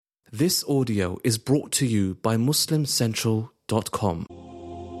This audio is brought to you by MuslimCentral.com.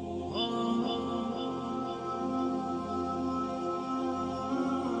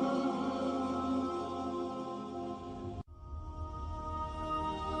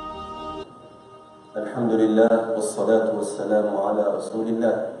 Alhamdulillah, wassalatu wassalamu ala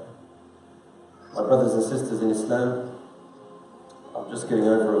Rasulillah. My brothers and sisters in Islam, I'm just getting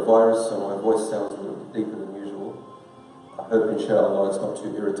over a virus, so my voice sounds a little bit deeper than usual. I hope, inshallah, it's not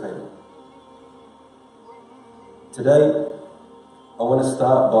too irritating. Today, I want to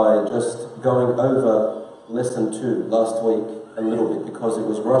start by just going over lesson 2 last week a little bit, because it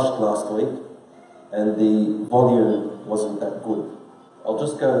was rushed last week and the volume wasn't that good. I'll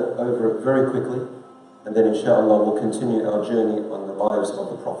just go over it very quickly, and then inshallah we'll continue our journey on the lives of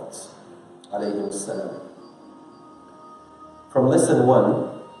the prophets, alayhim salam. From lesson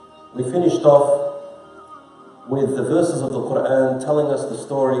 1, we finished off with the verses of the Quran telling us the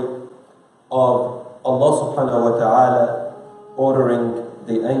story of Allah subhanahu wa ta'ala ordering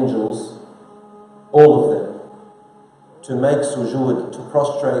the angels, all of them, to make sujood, to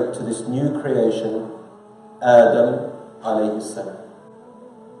prostrate to this new creation, Adam alayhi salam.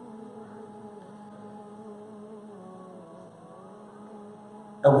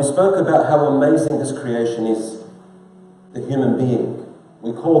 And we spoke about how amazing this creation is, the human being.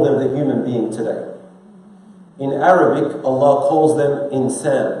 We call them the human being today. In Arabic, Allah calls them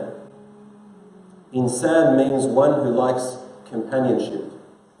insan. Insan means one who likes companionship,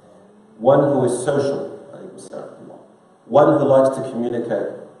 one who is social, one who likes to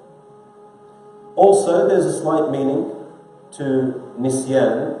communicate. Also, there's a slight meaning to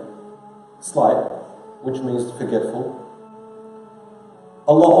nisyan, slight, which means forgetful.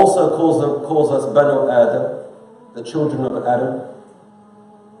 Allah also calls us Banu Adam, the children of Adam.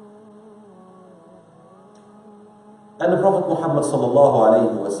 And the Prophet Muhammad sallallahu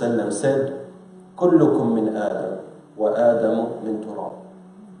alayhi wa sallam said, كلكم من آدم وآدم من تراب.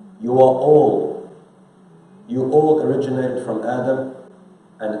 You all originated from Adam,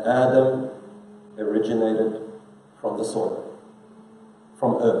 and Adam originated from the soil,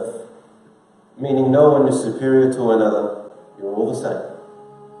 from earth. Meaning no one is superior to another, you're all the same.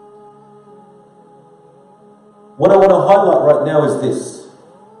 What I want to highlight right now is this.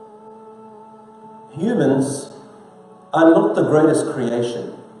 Humans are not the greatest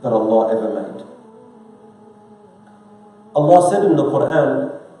creation that Allah ever made. Allah said in the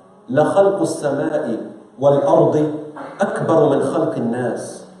Quran, لَخَلْقُ السَّمَاءِ وَالْأَرْضِ أَكْبَرُ مِنْ خَلْقِ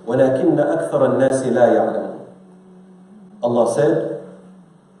النَّاسِ وَلَكِنَّ أَكْثَرَ النَّاسِ لَا يَعْلَمُونَ. Allah said,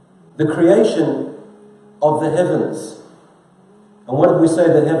 the creation of the heavens. And what did we say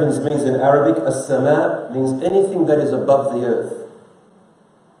the heavens means in Arabic? As-sama means anything that is above the earth.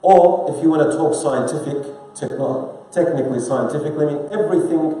 Or, if you want to talk technically scientifically, mean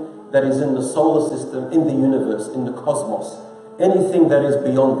everything that is in the solar system, in the universe, in the cosmos, anything that is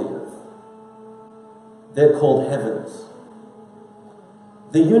beyond the earth. They're called heavens.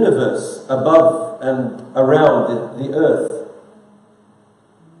 The universe above and around the earth,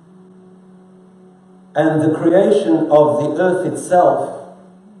 and the creation of the earth itself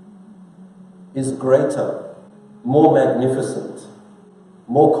is greater, more magnificent,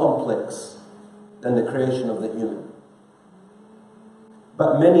 more complex than the creation of the human.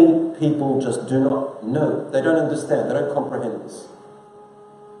 But many people just do not know. They don't understand. They don't comprehend this.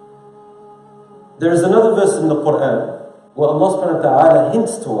 There is another verse in the Quran where Allah subhanahu wa ta'ala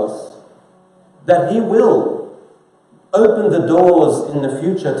hints to us that He will open the doors in the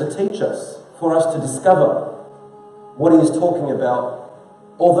future to teach us, for us to discover what He is talking about,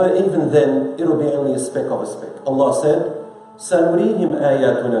 although even then it'll be only a speck of a speck. Allah said, سَنُرِيهِمْ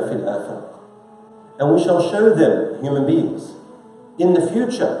آيَاتُنَا فِي الْآفَاقِ. And we shall show them, human beings, in the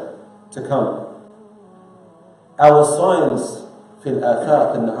future to come, our signs fil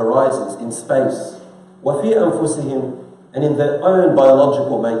afaq, in the horizons, in space, wa fi anfusihim, and in their own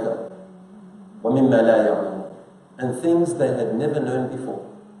biological makeup, wa mimma la ya'lamun, and things they had never known before.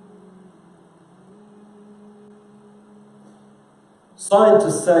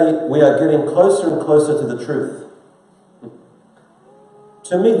 Scientists say we are getting closer and closer to the truth.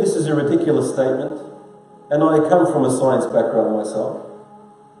 To me, this is a ridiculous statement, and I come from a science background myself.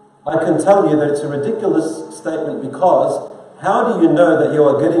 I can tell you that it's a ridiculous statement, because how do you know that you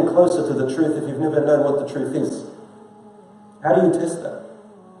are getting closer to the truth if you've never known what the truth is? How do you test that?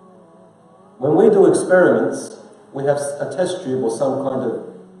 When we do experiments, we have a test tube or some kind of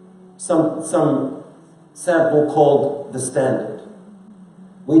some sample called the standard.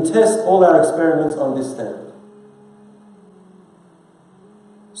 We test all our experiments on this standard.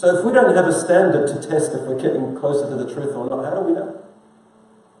 So if we don't have a standard to test if we're getting closer to the truth or not, how do we know?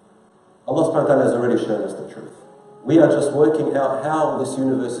 Allah subhanahu wa ta'ala has already shown us the truth. We are just working out how this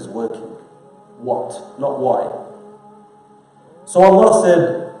universe is working. What, not why. So Allah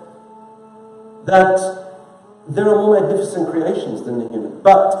said that there are more magnificent creations than the human.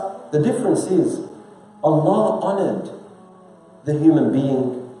 But the difference is Allah honored the human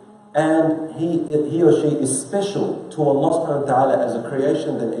being, and he or she is special to Allah subhanahu wa ta'ala as a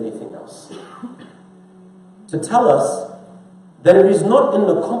creation than anything else. To tell us that it is not in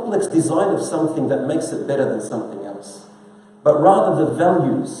the complex design of something that makes it better than something else, but rather the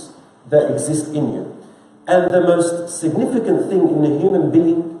values that exist in you. And the most significant thing in the human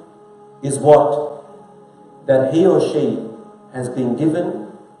being is what? That he or she has been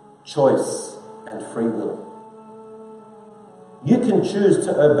given choice and free will. You can choose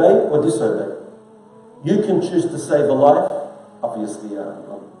to obey or disobey. You can choose to save a life. Obviously,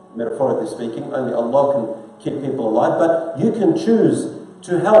 metaphorically speaking, only Allah can keep people alive. But you can choose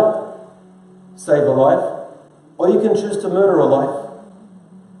to help save a life, or you can choose to murder a life.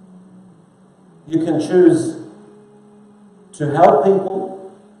 You can choose to help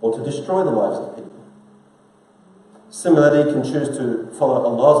people or to destroy the lives of people. Similarly, you can choose to follow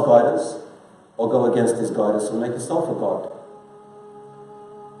Allah's guidance or go against His guidance and make yourself a god.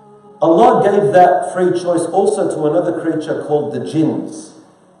 Allah gave that free choice also to another creature called the jinns.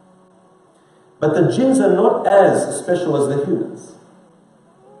 But the jinns are not as special as the humans.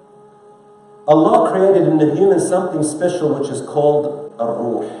 Allah created in the human something special which is called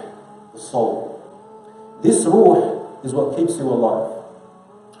ar-ruh, the soul. This ruh is what keeps you alive.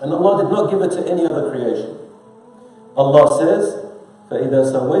 And Allah did not give it to any other creation. Allah says,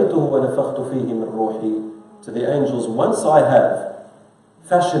 فَإِذَا سَوَيْتُهُ وَنَفَخْتُ فِيهِ مِنْ رُوحِي, to the angels, once I have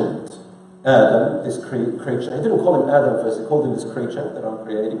fashioned Adam, this creature. He didn't call him Adam first, he called him this creature that I'm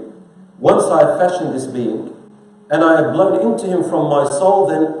creating. Once I have fashioned this being, and I have blown into him from my soul,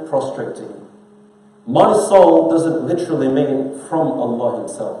 then prostrate to him. My soul doesn't literally mean from Allah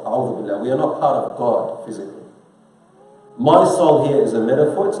Himself. A'udhu billah. We are not part of God physically. My soul here is a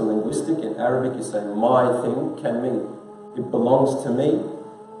metaphor, it's a linguistic. In Arabic you say my thing can mean it belongs to me,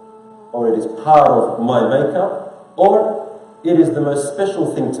 or it is part of my makeup, or it is the most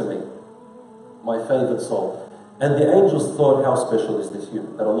special thing to me, my favored soul. And the angels thought, how special is this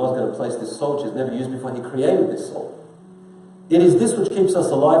human, that Allah is going to place this soul which He's never used before. He created this soul. It is this which keeps us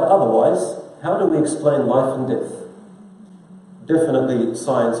alive. Otherwise, how do we explain life and death? Definitely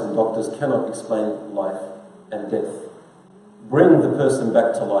science and doctors cannot explain life and death. Bring the person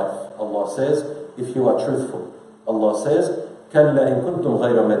back to life, Allah says, if you are truthful. Allah says, كَلَّا إِن كُنْتُمْ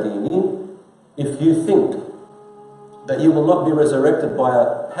غَيْرَ مَدِينِينَ. If you think that you will not be resurrected by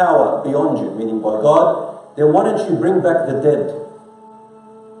a power beyond you, meaning by God, then why don't you bring back the dead?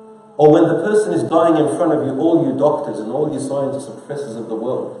 Or when the person is dying in front of you, all you doctors and all you scientists and professors of the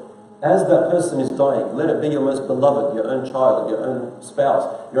world, as that person is dying, let it be your most beloved, your own child, your own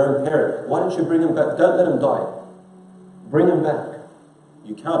spouse, your own parent. Why don't you bring him back? Don't let him die. Bring him back.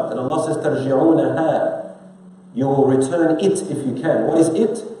 You can't. And Allah says, تَرْجِعُونَهَا. You will return it if you can. What is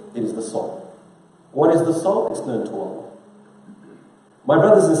it? It is the soul. What is the soul? It's known to Allah. My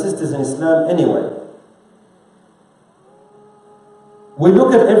brothers and sisters in Islam, anyway, we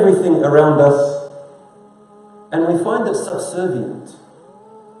look at everything around us and we find it subservient.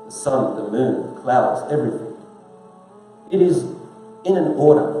 The sun, the moon, the clouds, everything. It is in an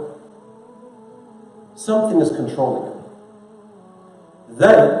order. Something is controlling it.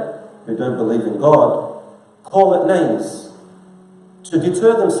 They, who don't believe in God, call it names to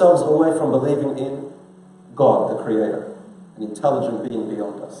deter themselves away from believing in God, the Creator, an intelligent being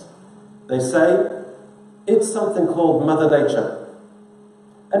beyond us. They say, it's something called Mother Nature.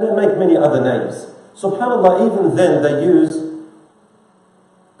 And they make many other names. SubhanAllah, even then they use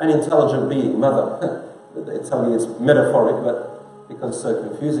an intelligent being, mother. They tell you it's metaphoric, but because it's so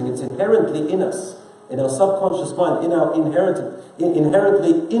confusing, it's inherently in us, in our subconscious mind,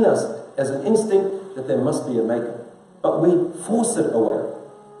 inherently in us as an instinct that there must be a maker. But we force it away.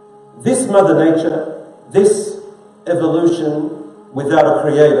 This Mother Nature, this evolution without a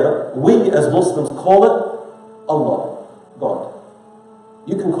creator, we as Muslims call it Allah, God.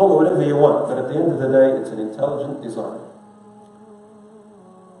 You can call it whatever you want, but at the end of the day, it's an intelligent design.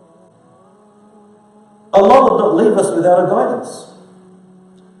 Allah would not leave us without a guidance.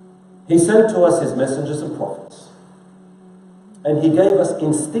 He sent to us His messengers and prophets. And He gave us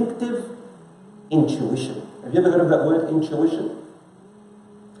instinctive intuition. Have you ever heard of that word, intuition?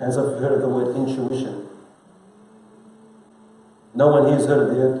 Hands up if you've heard of the word intuition. No one here has heard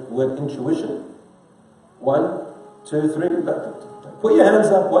of the word intuition? 1, 2, 3, Put your hands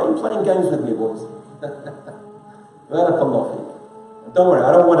up. Why are you playing games with me, boys? Barakallahu feek. Don't worry,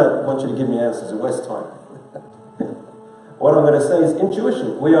 I don't want you to give me answers, it wastes time. What I'm going to say is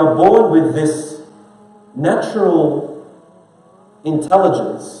intuition. We are born with this natural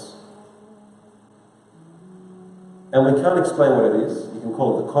intelligence, and we can't explain what it is. You can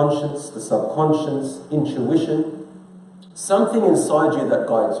call it the conscience, the subconscious, intuition. Something inside you that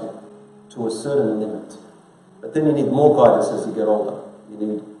guides you to a certain limit. But then you need more guidance as you get older. You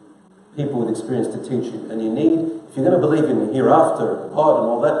need people with experience to teach you. And you need, if you're going to believe in the hereafter, God and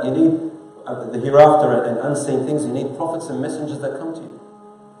all that, you need the hereafter and unseen things. You need prophets and messengers that come to you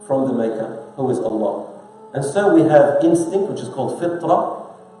from the Maker, who is Allah. And so we have instinct, which is called fitrah,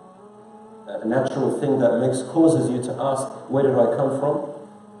 a natural thing that causes you to ask, where did I come from?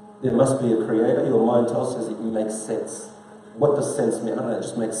 There must be a creator. Your mind tells you it makes sense. What does sense mean? I don't know, it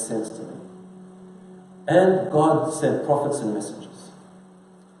just makes sense to me. And God sent prophets and messengers.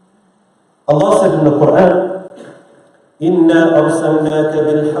 Allah said in the Quran, إِنَّا أَرْسَلْنَاكَ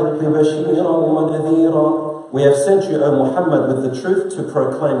بِالْحَقِّ بَشِيرًا وَنَذِيرًا. We have sent you, O Muhammad, with the truth to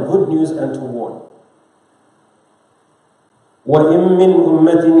proclaim good news and to warn. وَإِن مِّنْ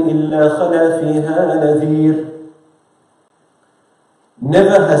أُمَّةٍ إِلَّا خَلَا فِيهَا نَذِيرٌ.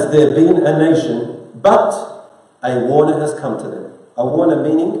 Never has there been a nation, but a warner has come to them. A warner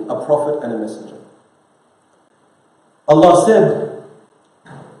meaning a prophet and a messenger. Allah said,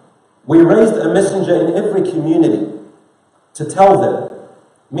 we raised a messenger in every community to tell them,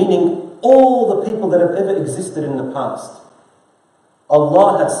 meaning all the people that have ever existed in the past.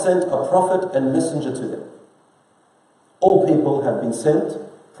 Allah had sent a prophet and messenger to them. All people have been sent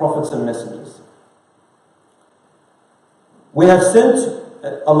prophets and messengers. We have sent,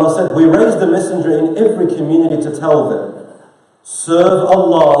 Allah said, we raised a messenger in every community to tell them, serve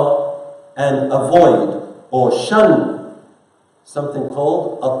Allah and avoid or shun something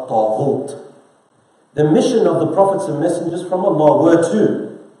called at-taghut. The mission of the prophets and messengers from Allah were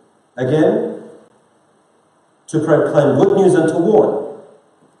to, again, to proclaim good news and to warn,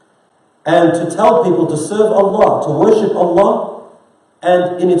 and to tell people to serve Allah, to worship Allah,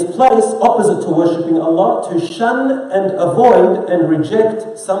 and in its place, opposite to worshipping Allah, to shun and avoid and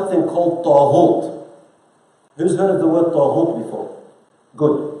reject something called taghut. Who's heard of the word taghut before?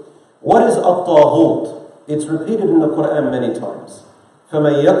 Good. What is at-taghut? It's repeated in the Quran many times.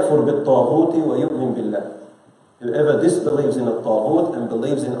 فَمَنْ يَكْفُرْ بِالطَّاغُوتِ وَيُؤْمِنْ بِاللَّهِ. Whoever disbelieves in a taghut and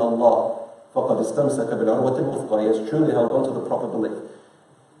believes in Allah, فَقَدْ اسْتَمْسَكَ بِالْعُرْوَةِ الْوُثْقَى. He has truly held on to the proper belief.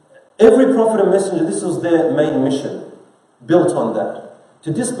 Every prophet and messenger, this was their main mission, built on that.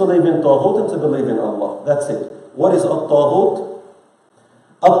 To disbelieve in taghut and to believe in Allah. That's it. What is at-taghut?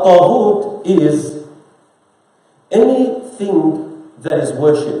 At-taghut is anything that is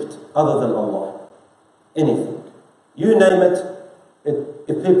worshipped other than Allah. Anything. You name it,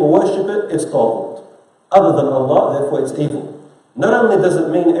 if people worship it, it's taghut. Other than Allah, therefore it's evil. Not only does it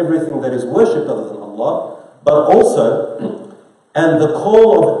mean everything that is worshipped other than Allah, but also, and the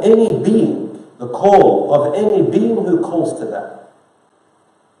call of any being who calls to that,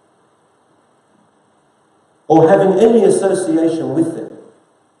 or having any association with them,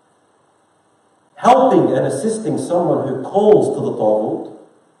 helping and assisting someone who calls to the taghut,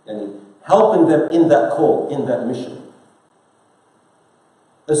 and helping them in that call, in that mission.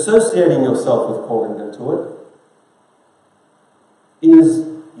 Associating yourself with calling them to it is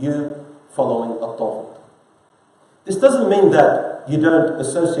you following a taghut. This doesn't mean that you don't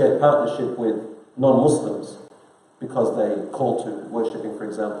associate partnership with non-Muslims because they call to worshipping, for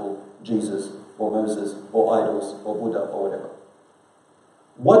example, Jesus or Moses or idols or Buddha or whatever.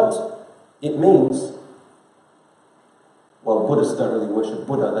 What it means, well, Buddhists don't really worship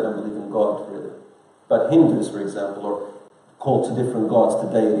Buddha, they don't believe in God really. But Hindus, for example, are called to different gods,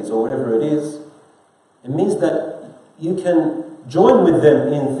 to deities, or whatever it is. It means that you can join with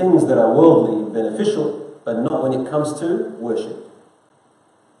them in things that are worldly beneficial, but not when it comes to worship.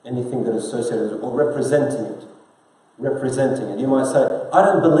 Anything that is associated with it, or representing it. Representing it. You might say, I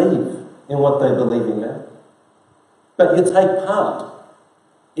don't believe in what they believe in, man. But you take part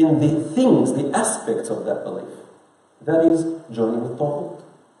in the things, the aspects of that belief. That is joining with taghut.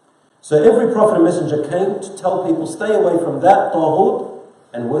 So every prophet and messenger came to tell people, stay away from that taghut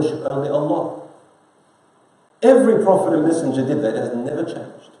and worship only Allah. Every prophet and messenger did that. It has never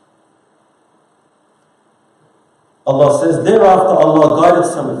changed. Allah says, thereafter Allah guided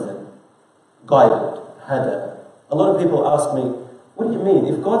some of them. Guided. Hada. A lot of people ask me, what do you mean?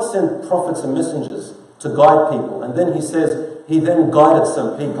 If God sent prophets and messengers to guide people, and then He says, He then guided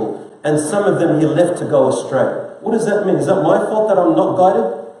some people, and some of them He left to go astray. What does that mean? Is that my fault that I'm not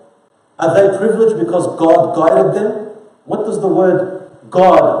guided? Are they privileged because God guided them? What does the word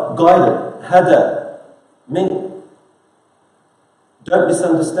God guided, hada, mean? Don't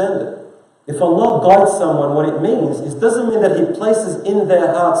misunderstand it. If Allah guides someone, what it means is, doesn't mean that He places in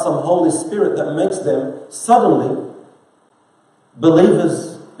their heart some Holy Spirit that makes them suddenly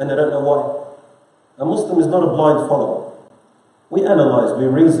believers and they don't know why. A Muslim is not a blind follower. We analyze, we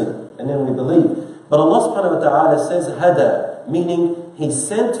reason, and then we believe. But Allah subhanahu wa ta'ala says hada, meaning He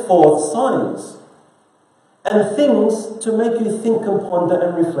sent forth signs and things to make you think and ponder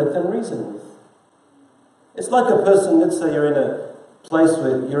and reflect and reason with. It's like a person, let's say you're in a place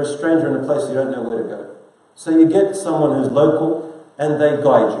where you're a stranger in a place you don't know where to go. So you get someone who's local and they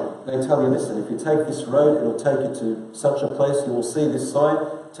guide you. They tell you, listen, if you take this road, it'll take you to such a place, you will see this sign,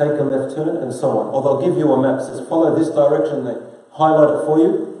 take a left turn, and so on. Or they'll give you a map that says, follow this direction, they highlight it for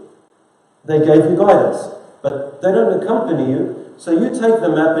you. They gave you guidance, but they don't accompany you. So you take the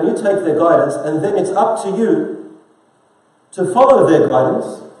map and you take their guidance, and then it's up to you to follow their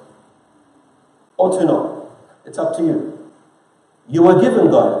guidance or to not. It's up to you. You were given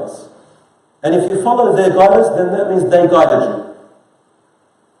guidance. And if you follow their guidance, then that means they guided you.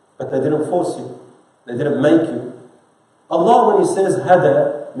 But they didn't force you. They didn't make you. Allah, when He says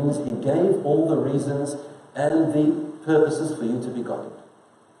hada, means He gave all the reasons and the purposes for you to be guided.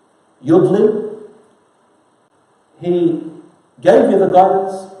 Yudlil, He gave you the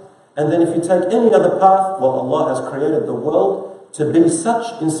guidance, and then if you take any other path, well, Allah has created the world to be in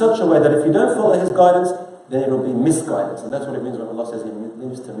such a way that if you don't follow His guidance, then it will be misguidance. And that's what it means when Allah says He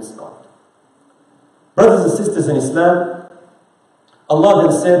leaves to misguide. Brothers and sisters in Islam, Allah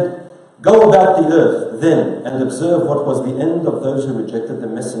then said, go about the earth then and observe what was the end of those who rejected the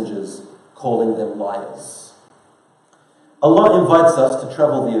messengers, calling them liars. Allah invites us to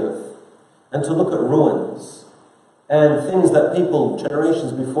travel the earth and to look at ruins and things that people,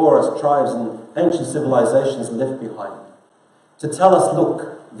 generations before us, tribes and ancient civilizations left behind. To tell us,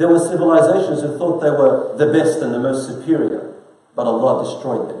 look, there were civilizations who thought they were the best and the most superior, but Allah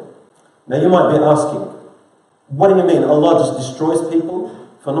destroyed them. Now you might be asking, what do you mean? Allah just destroys people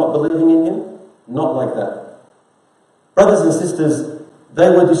for not believing in Him? Not like that. Brothers and sisters, they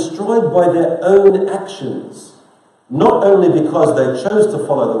were destroyed by their own actions, not only because they chose to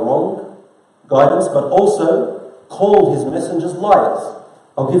follow the wrong guidance, but also called His messengers liars.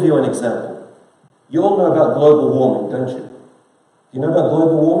 I'll give you an example. You all know about global warming, don't you? Do you know about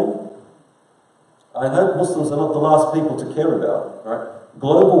global warming? I hope Muslims are not the last people to care about, right?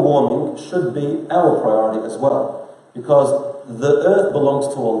 Global warming should be our priority as well, because the earth belongs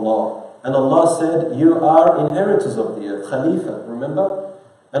to Allah. And Allah said, you are inheritors of the earth, Khalifa, remember?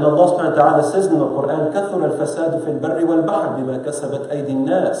 And Allah subhanahu wa ta'ala says in the Quran, كَثُرَ الْفَسَادُ فِي الْبَرِّ وَالْبَحْرِ بِمَا كَسَبَتْ أَيْدِي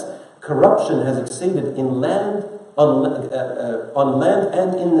النَّاسِ. Corruption has exceeded in land, on land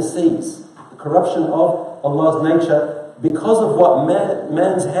and in the seas. The corruption of Allah's nature because of what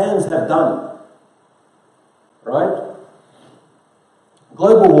man's hands have done. Right?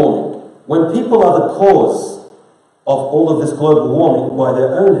 Global warming. When people are the cause of all of this global warming by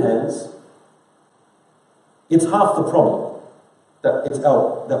their own hands, it's half the problem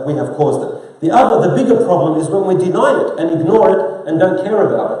that we have caused it. The bigger problem is when we deny it and ignore it and don't care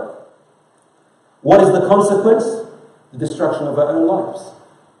about it. What is the consequence? The destruction of our own lives.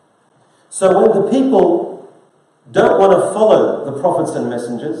 So when the people don't want to follow the prophets and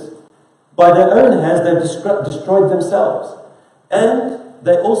messengers, by their own hands they've destroyed themselves. And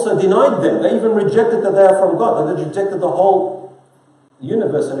they also denied them. They even rejected that they are from God. They rejected the whole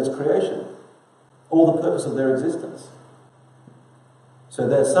universe and its creation. All the purpose of their existence. So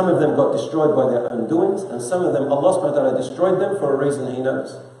that some of them got destroyed by their own doings, and some of them, Allah subhanahu wa ta'ala destroyed them for a reason He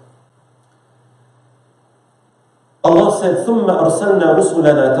knows. Allah said, ثُمَّ أَرْسَلْنَا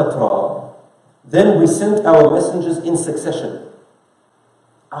رُسُلَنَا تَتْرَى. Then we sent our messengers in succession,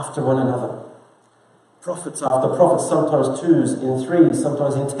 after one another. Prophets after prophets, sometimes twos, in threes,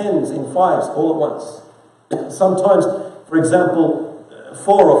 sometimes in tens, in fives, all at once. Sometimes, for example,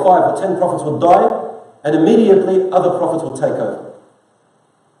 4 or 5 or 10 prophets would die, and immediately other prophets would take over.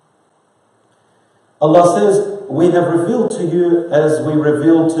 Allah says, we have revealed to you as we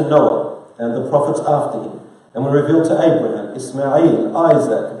revealed to Noah and the prophets after him. And we revealed to Abraham, Ismail,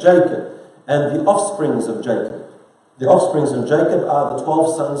 Isaac, Jacob, and the offsprings of Jacob. The offsprings of Jacob are the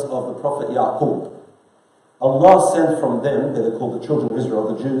 12 sons of the prophet Yaqub. Allah sent from them, they're called the children of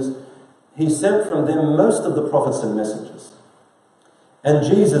Israel, the Jews, He sent from them most of the prophets and messengers. And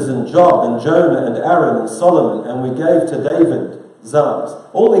Jesus and Job and Jonah and Aaron and Solomon, and we gave to David Zams.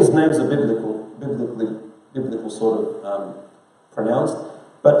 All these names are biblical sort of pronounced,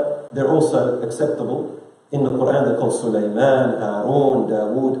 but they're also acceptable. In the Quran they're called Sulaiman, Harun,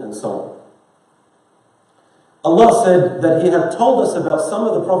 Dawood, and so on. Allah said that He had told us about some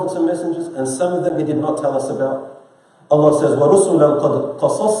of the prophets and messengers, and some of them He did not tell us about. Allah says, وَرُسُلًا قَدْ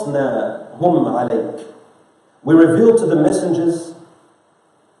قَصَصْنَاهُمْ عَلَيْكَ. We revealed to the messengers,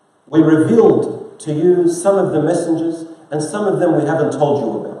 we revealed to you some of the messengers, and some of them we haven't told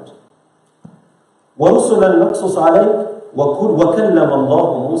you about. وَرُسُلًا نَقْصُصْ عَلَيْكَ وَكَلَّمَ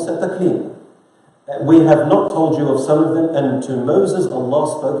اللَّهُ مُوسَى تَكْلِيمًا. We have not told you of some of them, and to Moses Allah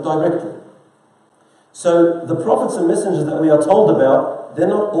spoke directly. So the prophets and messengers that we are told about, they're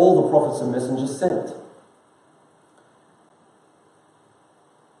not all the prophets and messengers sent.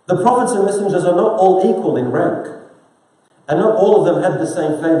 The prophets and messengers are not all equal in rank. And not all of them had the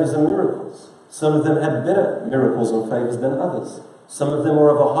same favors and miracles. Some of them had better miracles and favors than others. Some of them were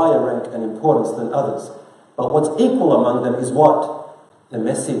of a higher rank and importance than others. But what's equal among them is what? The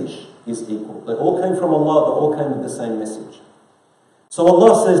message is equal. They all came from Allah, they all came with the same message. So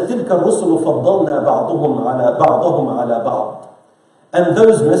Allah says, تِلْكَ الرُّسُلُ فَضَّلْنَا بَعْضَهُمْ عَلَى بَعْضٍ. And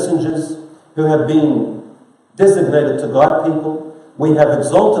those messengers who have been designated to guide people, we have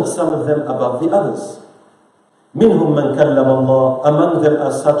exalted some of them above the others. مِنْهُمْ مَنْ كَلَّمَ اللَّهُ. Among them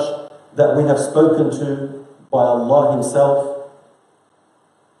are such that we have spoken to by Allah Himself.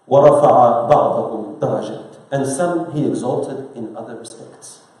 وَرَفَعَ بَعْضَهُمْ دَرَجَاتٍ. And some He exalted in other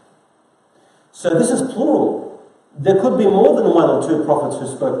respects. So this is plural. There could be more than one or two prophets who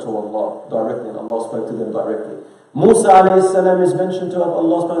spoke to Allah directly, and Allah spoke to them directly. Musa alayhi salam is mentioned to have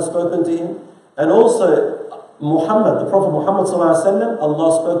Allah spoken to him. And also Muhammad, the Prophet Muhammad sallallahu alaihi wasallam,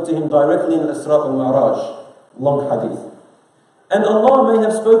 Allah spoke to him directly in Isra al-Mi'raj, long hadith. And Allah may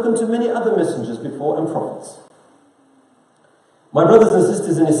have spoken to many other messengers before and prophets. My brothers and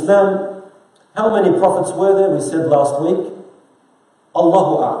sisters in Islam, how many prophets were there? We said last week,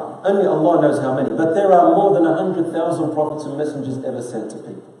 Allahu A'lam. Only Allah knows how many. But there are more than 100,000 prophets and messengers ever sent to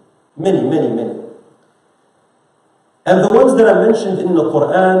people. Many, many, many. And the ones that are mentioned in the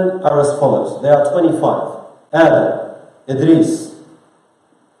Quran are as follows. There are 25. Adam, Idris.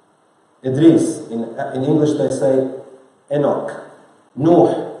 In English they say Enoch.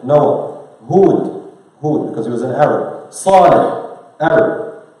 Nuh, Noah. Hud, because he was an Arab. Salih,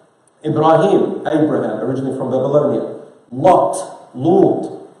 Arab. Ibrahim, Abraham, originally from Babylonia. Lot,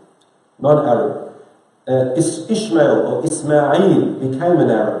 Lut, non-Arab. Ishmael or Ismail became an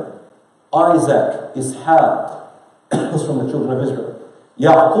Arab. Isaac, Ishaq, was from the children of Israel.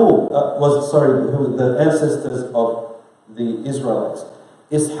 Yaqub was the ancestors of the Israelites.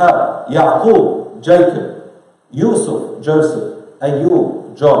 Ishaq, Yaqub, Jacob, Yusuf, Joseph,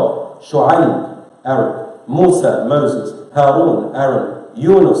 Ayub, Job, Shu'aib, Arab, Musa, Moses, Harun, Aaron,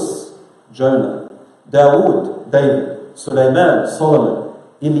 Yunus, Jonah, Dawood, David, Sulaiman, Solomon,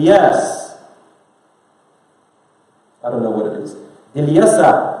 Ilyas, I don't know what it is,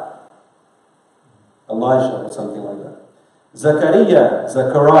 Ilyasa, Elijah or something like that,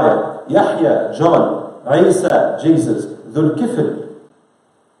 Zechariah, Yahya, John, Isa, Jesus, Dhul Kifl,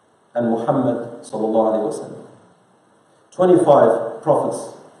 and Muhammad sallallahu alayhi wa sallam. 25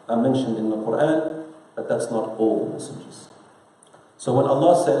 prophets are mentioned in the Quran, but that's not all the messengers. So when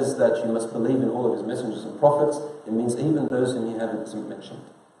Allah says that you must believe in all of His messengers and prophets, it means even those whom He hasn't mentioned.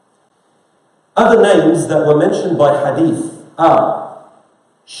 Other names that were mentioned by hadith are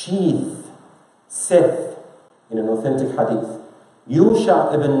Sheeth, Seth, in an authentic hadith,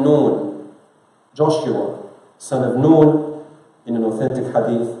 Yusha ibn Nun, Joshua, son of Nun, in an authentic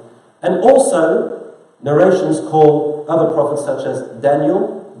hadith, and also narrations call other prophets such as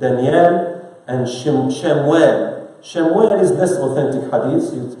Daniel, and Shemuel. Shemuel is less authentic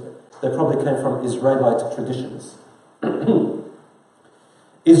hadith. They probably came from Israelite traditions.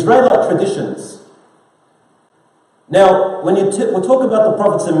 Israelite traditions. Now, when we talk about the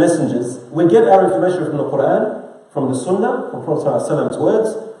prophets and messengers, we get our information from the Quran, from the Sunnah, from Prophet ﷺ's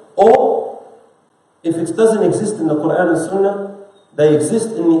words, or if it doesn't exist in the Quran and Sunnah, they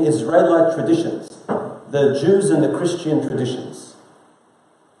exist in the Israelite traditions, the Jews and the Christian traditions.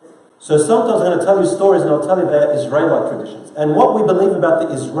 So sometimes I'm going to tell you stories and I'll tell you they're Israelite traditions. And what we believe about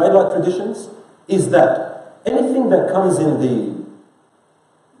the Israelite traditions is that anything that comes in the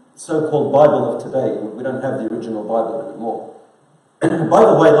so-called Bible of today, we don't have the original Bible anymore. By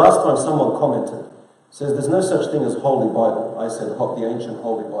the way, last time someone commented, says there's no such thing as Holy Bible. I said the ancient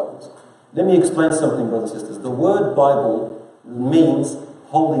Holy Bibles. Let me explain something, brothers and sisters. The word Bible means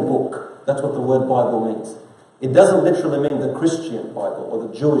holy book. That's what the word Bible means. It doesn't literally mean the Christian Bible or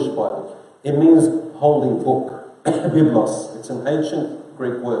the Jewish Bible. It means holy book. Biblos. It's an ancient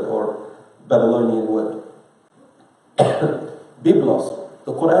Greek word or Babylonian word. Biblos.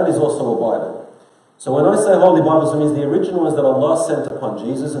 The Quran is also a Bible. So when I say holy Bibles, it means the original ones that Allah sent upon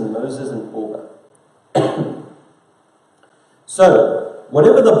Jesus and Moses and all that. So,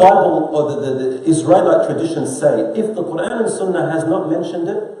 whatever the Bible or the Israelite traditions say, if the Quran and Sunnah has not mentioned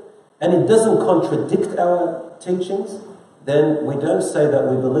it, and it doesn't contradict our teachings, then we don't say that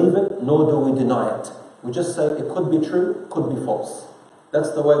we believe it, nor do we deny it. We just say it could be true, could be false.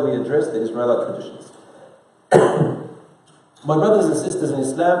 That's the way we address the Israelite traditions. My brothers and sisters in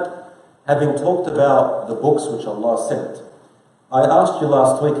Islam, having talked about the books which Allah sent, I asked you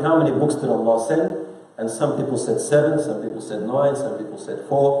last week how many books did Allah send, and some people said 7, some people said 9, some people said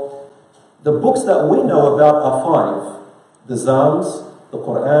 4. The books that we know about are 5. The Psalms, the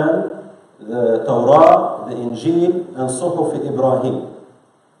Quran, the Torah, the Injil, and Suhuf Ibrahim.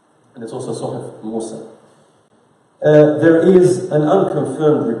 And it's also Suhuf Musa. There is an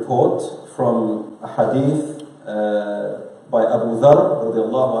unconfirmed report from a hadith by Abu Dharr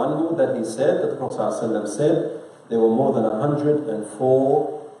radiallahu anhu that he said, that the Prophet ﷺ said, there were more than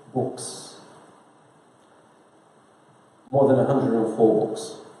 104 books. More than 104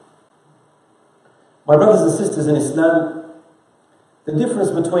 books. My brothers and sisters in Islam, the difference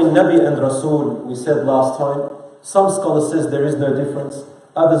between Nabi and Rasul, we said last time, some scholars says there is no difference.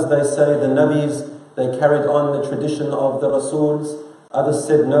 Others, they say the Nabis, they carried on the tradition of the Rasuls. Others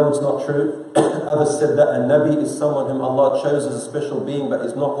said, no, it's not true. Others said that a Nabi is someone whom Allah chose as a special being, but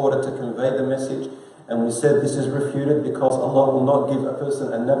is not ordered to convey the message. And we said this is refuted because Allah will not give a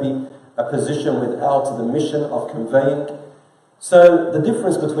person, a Nabi, a position without the mission of conveying. So the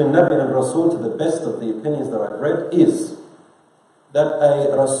difference between Nabi and Rasul, to the best of the opinions that I've read, is that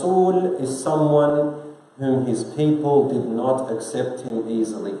a Rasul is someone whom his people did not accept him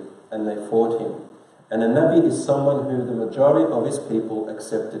easily, and they fought him. And a Nabi is someone who the majority of his people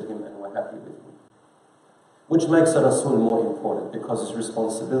accepted him and were happy with him. Which makes a Rasul more important, because his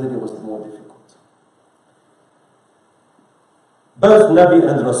responsibility was more difficult. Both Nabi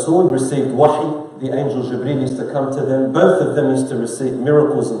and Rasul received wahi. The angel Jibreel used to come to them. Both of them used to receive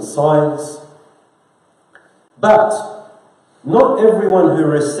miracles and signs. But not everyone who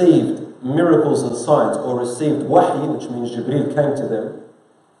received miracles and signs or received wahi, which means Jibreel came to them,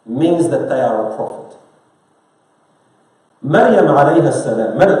 means that they are a prophet. Maryam alayha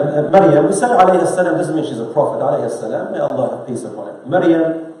salam. Maryam, we say alayha salam doesn't mean she's a prophet. Alayha salam, may Allah have peace upon her.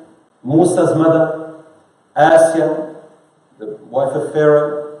 Maryam, Musa's mother, Asya, the wife of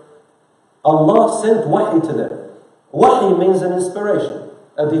Pharaoh, Allah sent wahi to them. Wahi means an inspiration,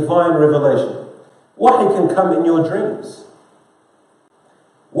 a divine revelation. Wahi can come in your dreams.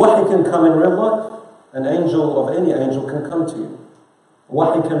 Wahi can come in real life. An angel of any angel can come to you.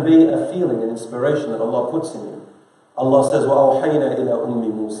 Wahi can be a feeling, an inspiration that Allah puts in you. Allah says, وَأَوْحَيْنَا إِلَىٰ أُمِّ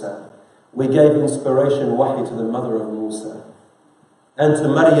مُوسَى. We gave inspiration, wahi, to the mother of Musa. And to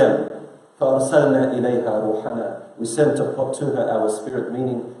Maryam, فَأَرْسَلْنَا إِلَيْهَا رُوحَنَا. We sent to her our spirit,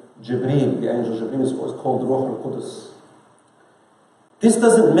 meaning Jibreel, the angel Jibreel is what's called Ruh al-Qudus. This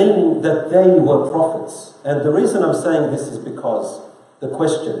doesn't mean that they were prophets. And the reason I'm saying this is because the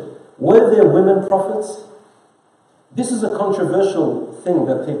question, were there women prophets? This is a controversial thing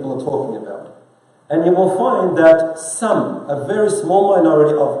that people are talking about. And you will find that some, a very small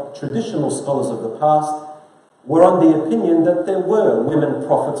minority of traditional scholars of the past, were on the opinion that there were women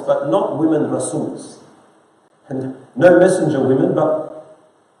prophets, but not women Rasuls. And no messenger women, but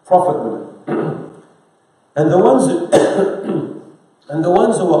prophet women. And the ones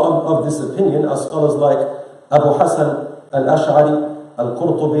who are of this opinion are scholars like Abu Hassan al-Ash'ari,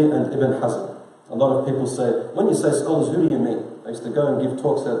 al-Qurtubi, and Ibn Hazm. A lot of people say, when you say scholars, who do you mean? I used to go and give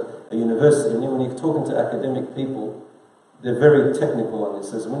talks at a university, and when you're talking to academic people, they're very technical on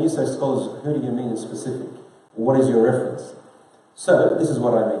this. When you say scholars, who do you mean in specific? What is your reference? So, this is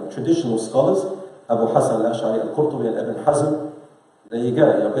what I mean. Traditional scholars, Abu Hassan al-Ash'ari, al-Qurtubi, and Ibn Hazm. There you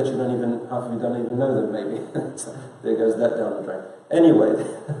go. I bet you half of you don't even know them, maybe. There goes that down the drain. Anyway,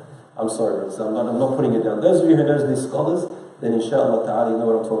 I'm sorry, brothers, I'm not putting it down. Those of you who know these scholars, then inshallah ta'ala, you know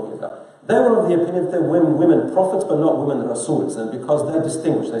what I'm talking about. They were of the opinion that they were women prophets, but not women Rasuls. And because they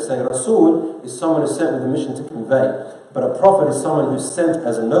distinguish, they say Rasul is someone who's sent with a mission to convey. But a prophet is someone who's sent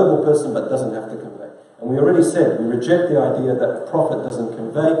as a noble person, but doesn't have to convey. And we already said, we reject the idea that a prophet doesn't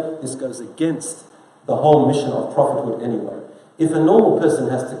convey. This goes against the whole mission of prophethood anyway. If a normal person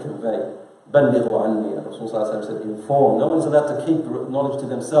has to convey, بَلِّغُوا عَنِّي, Rasulullah said, inform. No one's allowed to keep knowledge to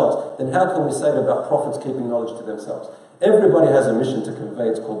themselves. Then how can we say about prophets keeping knowledge to themselves? Everybody has a mission to convey.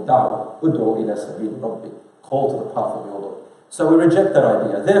 It's called da'wah. Ud'u ila sabil rabbi. Call to the path of your Lord. So we reject that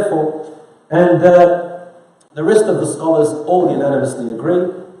idea. Therefore, and the rest of the scholars all unanimously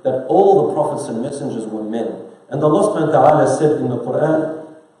agree that all the prophets and messengers were men. And Allah subhanahu wa ta'ala said in the Quran,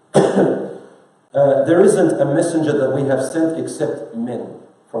 there isn't a messenger that we have sent except men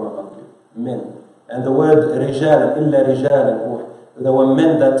from among you. Men. And the word rijal, illa rijal, There were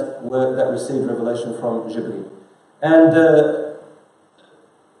men that received revelation from Jibreel. And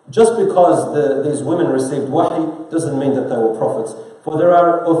just because these women received wahi doesn't mean that they were prophets. For there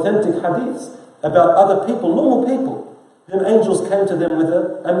are authentic hadiths about other people, normal people, whom angels came to them with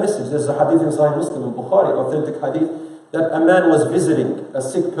a message. There's a hadith in Sahih Muslim and Bukhari, authentic hadith, that a man was visiting a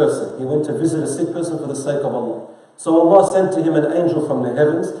sick person. He went to visit a sick person for the sake of Allah. So Allah sent to him an angel from the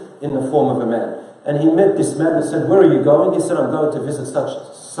heavens in the form of a man. And he met this man and said, "Where are you going?" He said, "I'm going to visit such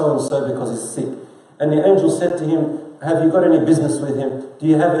so-and-so because he's sick." And the angel said to him, "Have you got any business with him? Do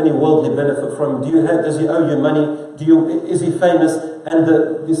you have any worldly benefit from him? Does he owe you money? Is he famous?" And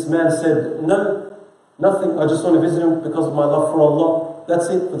this man said, "No, nothing. I just want to visit him because of my love for Allah. That's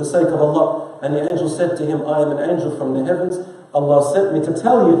it, for the sake of Allah." And the angel said to him, "I am an angel from the heavens. Allah sent me to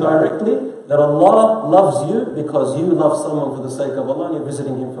tell you directly that Allah loves you because you love someone for the sake of Allah and you're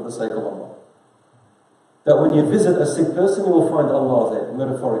visiting him for the sake of Allah. That when you visit a sick person, you will find Allah there,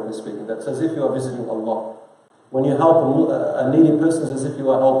 metaphorically speaking. That's as if you are visiting Allah. When you help a needy person, it's as if you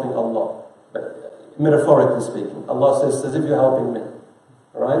are helping Allah. But metaphorically speaking, Allah says, as if you're helping me.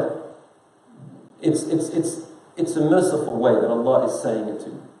 Alright? It's a merciful way that Allah is saying it to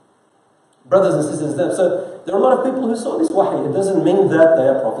you. Brothers and sisters, so there are a lot of people who saw this wahi. It doesn't mean that they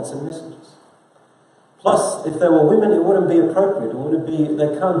are prophets and messengers. Plus, if they were women, it wouldn't be appropriate.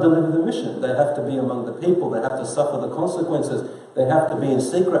 They can't deliver the mission. They have to be among the people. They have to suffer the consequences. They have to be in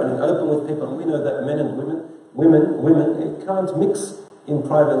secret and in open with people. And we know that men and women, it can't mix in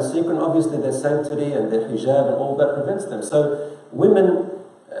private and secret. Obviously, their sanctity and their hijab and all that prevents them. So women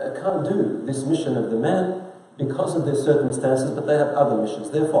can't do this mission of the man because of their circumstances, but they have other missions.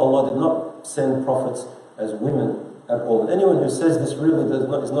 Therefore, Allah did not send prophets as women at all. And anyone who says this really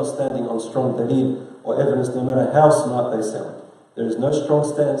is not standing on strong dalil or evidence, no matter how smart they sound. There is no strong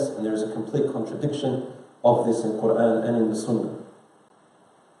stance, and there is a complete contradiction of this in Quran and in the Sunnah.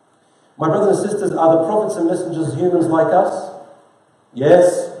 My brothers and sisters, are the prophets and messengers humans like us?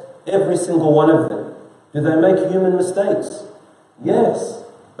 Yes, every single one of them. Do they make human mistakes? Yes,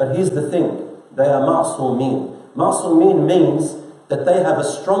 but here's the thing. They are ma'soomeen. Ma'soomeen means that they have a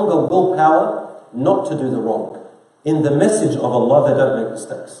stronger willpower not to do the wrong. In the message of Allah, they don't make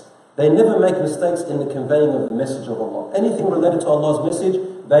mistakes. They never make mistakes in the conveying of the message of Allah. Anything related to Allah's message,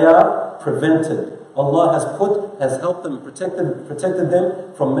 they are prevented. Allah has helped them, protected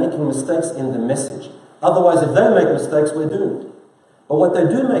them from making mistakes in the message. Otherwise, if they make mistakes, we're doomed. But what they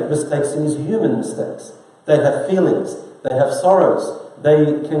do make mistakes in is human mistakes. They have feelings, they have sorrows,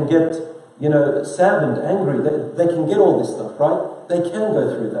 they can get, saddened, angry, they can get all this stuff, right? They can go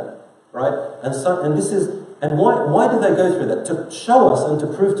through that, right? And why do they go through that? To show us and to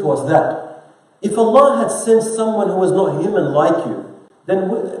prove to us that if Allah had sent someone who was not human like you,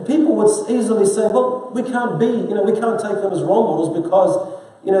 then people would easily say, well, we can't take them as role models because,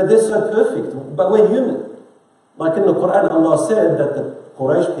 they're so perfect, but we're human. Like in the Quran, Allah said that the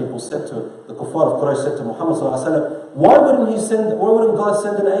Quraysh people said to, the kuffar of Quraysh said to Muhammad sallallahu alaihi wasallam, why wouldn't God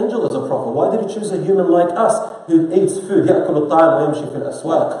send an angel as a prophet? Why did he choose a human like us who eats food, eats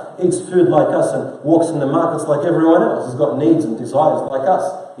food like us and walks in the markets like everyone else, has got needs and desires like us?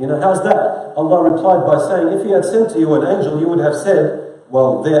 How's that? Allah replied by saying, if he had sent to you an angel, you would have said,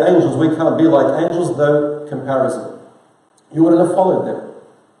 well, they're angels, we can't be like angels, no comparison. You wouldn't have followed them.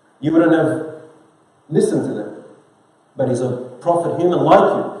 You wouldn't have listened to them. But he's a prophet, human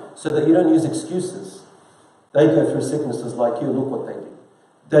like you, so that you don't use excuses. They go through sicknesses like you, look what they did.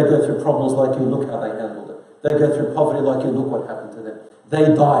 They go through problems like you, look how they handled it. They go through poverty like you, look what happened to them. They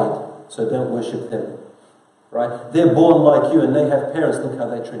died, so don't worship them. Right? They're born like you and they have parents, look how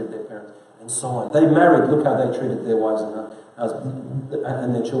they treated their parents. And so on. They married, look how they treated their wives and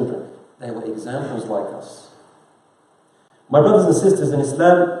their children. They were examples like us. My brothers and sisters in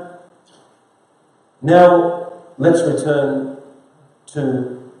Islam, now let's return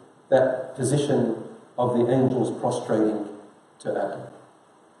to that position of the angels prostrating to Adam.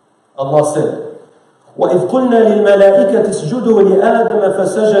 Allah said, وَإِذْ قُلْنَا لِلْمَلَائِكَةِ اسْجُدُوا لِآدَمَ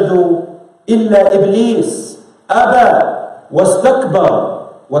فَسَجَدُوا إِلَّا إِبْلِيسَ أَبَى وَاسْتَكْبَرَ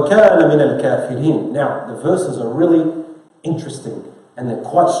وَكَانَ مِنَ الْكَافِرِينَ. Now, the verses are really interesting and they're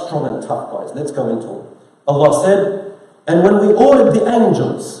quite strong and tough, guys. Let's go into them. Allah said, and when we ordered the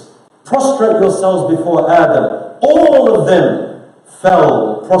angels, prostrate yourselves before Adam, all of them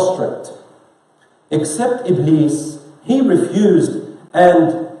fell prostrate. Except Iblis, he refused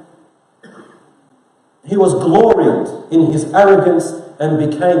and he was gloried in his arrogance and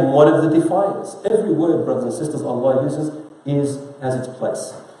became one of the defiers. Every word, brothers and sisters, Allah uses has its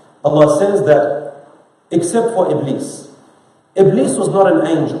place. Allah says that except for Iblis. Iblis was not an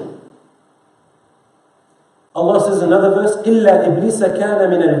angel. Allah says in another verse, إِلَّا إِبْلِيسَ كَانَ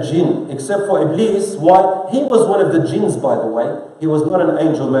مِنَ الْجِنِّ. Except for Iblis. Why? He was one of the jinns, by the way. He was not an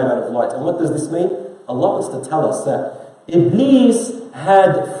angel made out of light. And what does this mean? Allah wants to tell us that Iblis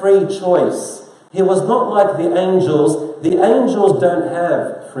had free choice. He was not like the angels. The angels don't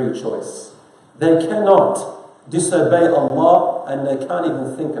have free choice. They cannot disobey Allah and they can't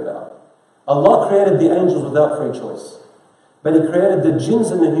even think about it. Allah created the angels without free choice. But He created the jinns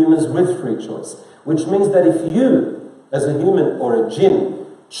and the humans with free choice. Which means that if you, as a human or a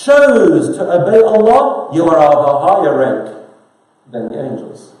jinn, chose to obey Allah, you are of a higher rank than the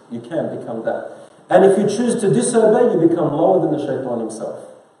angels. You can become that. And if you choose to disobey, you become lower than the shaitan himself.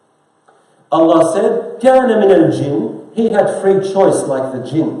 Allah said, كَانَ مِنَ الْجِنِّ. He had free choice like the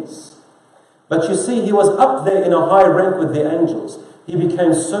jinns. But you see, he was up there in a high rank with the angels. He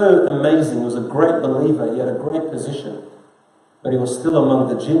became so amazing. He was a great believer. He had a great position. But he was still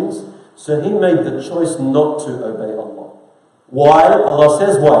among the jinns. So he made the choice not to obey Allah. Why? Allah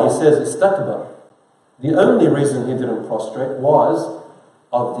says why. He says, istakbar. The only reason he didn't prostrate was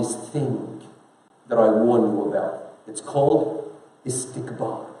of this thing that I warn you about. It's called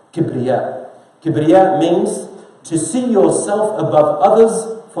istikbar. Kibriya. Kibriya means to see yourself above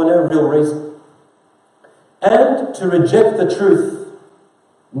others for no real reason. And to reject the truth,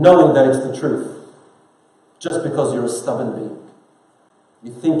 knowing that it's the truth. Just because you're a stubborn being.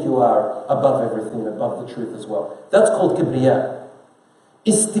 You think you are above everything, above the truth as well. That's called kibriya.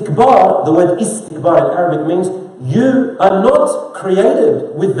 Istikbar, the word istikbar in Arabic means you are not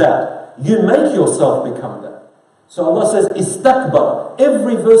created with that. You make yourself become that. So Allah says istakbar.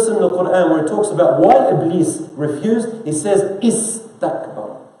 Every verse in the Quran where it talks about why Iblis refused, He says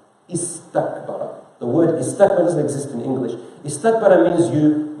istakbar. Istakbar. The word istakbar doesn't exist in English. Istakbar means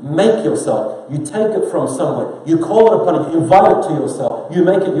you make yourself. You take it from somewhere. You call it upon it. You invite it to yourself. You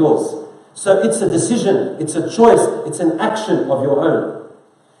make it yours. So it's a decision. It's a choice. It's an action of your own.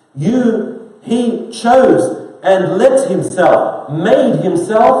 He chose and let himself, made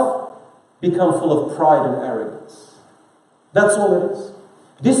himself become full of pride and arrogance. That's all it is.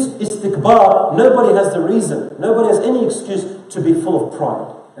 This istikbar, nobody has the reason. Nobody has any excuse to be full of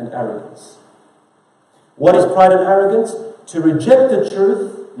pride and arrogance. What is pride and arrogance? To reject the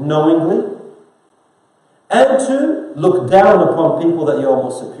truth knowingly and to look down upon people that you are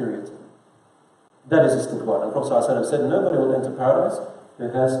more superior to. That is istikbar. And Prophet ﷺ said, nobody will enter paradise who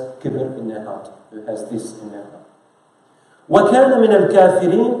has kibr in their heart, who has this in their heart. وَكَانَ مِنَ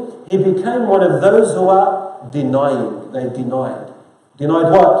الْكَافِرِينَ. He became one of those who are denying. They denied.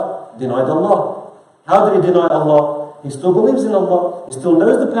 Denied what? Denied Allah. How did he deny Allah? He still believes in Allah. He still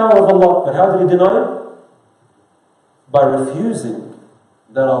knows the power of Allah. But how did he deny Him? By refusing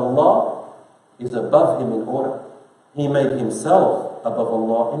that Allah is above him in order. He made himself above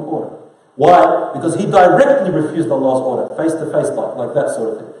Allah in order. Why? Because he directly refused Allah's order, face to face, like that sort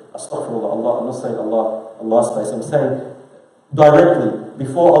of thing. Astaghfirullah, Allah. I'm not saying Allah's face. I'm saying directly.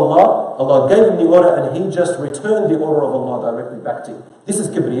 Before Allah, Allah gave him the order and he just returned the order of Allah directly back to him. This is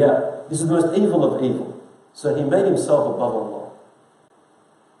kibriya. This is the most evil of evil. So he made himself above Allah.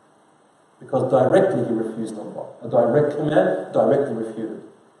 Because directly he refused Allah. A direct command, directly refuted.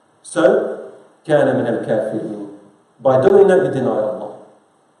 So, كَانَ مِنَ الْكَافِرِينَ. By doing that, you deny Allah.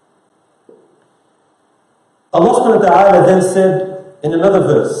 Allah subhanahu wa ta'ala then said in another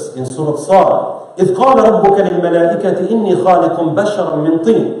verse, in Surah Sad, إِذْ قَالَ رَبُّكَ لِلْمَلَائِكَةِ إِنِّي خَالِقٌ بَشَرًا مِّن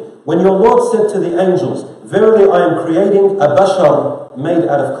طِينٍ. When your Lord said to the angels, verily I am creating a bashar made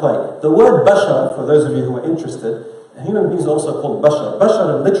out of clay. The word bashar, for those of you who are interested, a human being is also called bashar.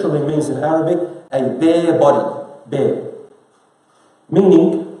 Bashar literally means in Arabic, a bare body. Bare.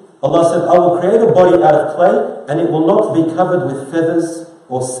 Meaning, Allah said, I will create a body out of clay and it will not be covered with feathers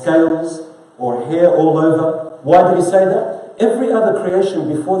or scales or hair all over. Why did He say that? Every other creation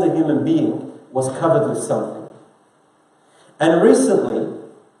before the human being was covered with something. And recently,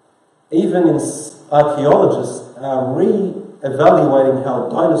 even in archaeologists are re-evaluating how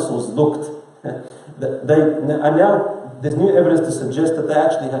dinosaurs looked. There's new evidence to suggest that they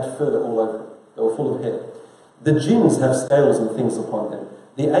actually had fur all over. They were full of hair. The jinns have scales and things upon them.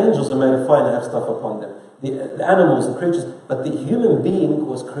 The angels are made of fire and have stuff upon them. The animals, the creatures. But the human being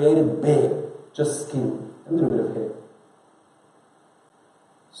was created bare. Just skin. A little bit of hair.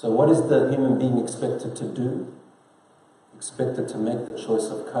 So what is the human being expected to do? Expected to make the choice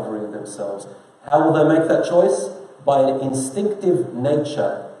of covering themselves. How will they make that choice? By an instinctive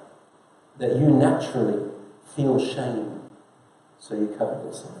nature that you naturally feel shame. So you cover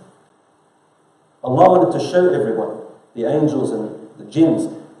yourself. Allah wanted to show everyone, the angels and the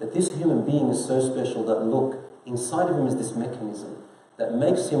jinns, that this human being is so special that look, inside of him is this mechanism that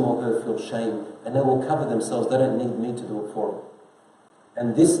makes him or her feel shame, and they will cover themselves. They don't need me to do it for them.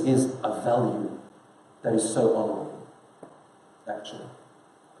 And this is a value that is so honorable, actually.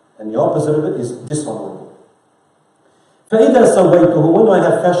 And the opposite of it is dishonorable. فَإِذَا سَوَّيْتُهُ, when I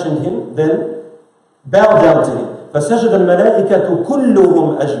have fashioned him, then bow down to him. فَسَجَدَ الْمَلَائِكَةُ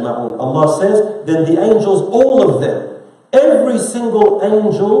كُلُّهُمْ أَجْمَعُونَ. Allah says, then the angels, all of them, every single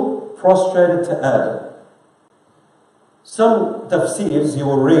angel prostrated to Adam. Some tafsirs you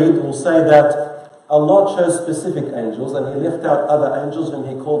will read will say that Allah chose specific angels and He left out other angels whom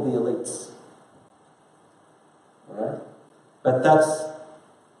He called the elites. Alright? But that's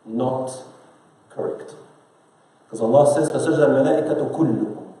not correct. Because Allah says, فَسَجَدَ الْمَلَائِكَةُ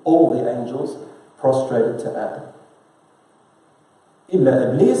كُلُّهُمْ, all the angels prostrated to Adam.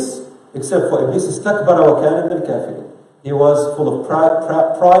 إِلَّا Iblis, except for Iblis, اسْتَكْبَرَ وَكَانَ مِنَ الْكَافِرِينَ. He was full of pride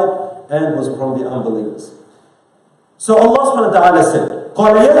and was from the unbelievers. So Allah subhanahu wa ta'ala said,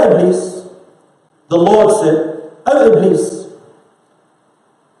 قَالَ يَا Iblis, the Lord said, O Iblis,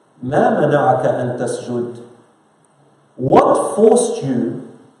 مَا مَنَعَكَ أَن تَسْجُدْ. What forced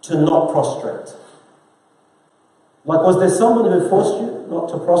you to not prostrate? Like, was there someone who forced you not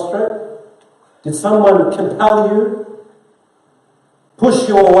to prostrate? Did someone compel you? Push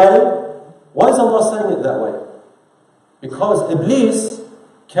you away? Why is Allah saying it that way? Because Iblis,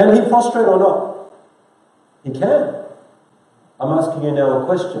 can he prostrate or not? He can. I'm asking you now a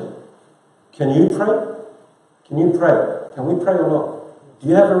question. Can you pray? Can you pray? Can we pray or not? Do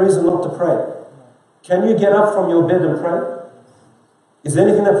you have a reason not to pray? Can you get up from your bed and pray? Is there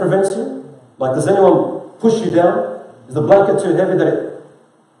anything that prevents you? Like, does anyone push you down? Is the blanket too heavy that it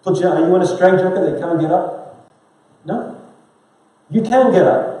puts you out? Are you in a straitjacket that you can't get up? No. You can get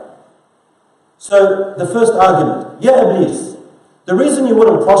up. So, the first argument, yeah, Iblis, the reason you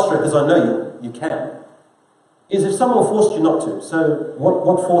wouldn't prostrate, because I know you can, is if someone forced you not to. So,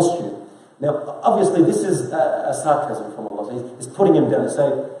 what forced you? Now, obviously, this is a sarcasm from Allah. He's putting him down and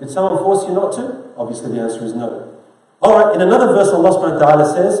saying, did someone force you not to? Obviously, the answer is no. Alright, in another verse, Allah subhanahu wa ta'ala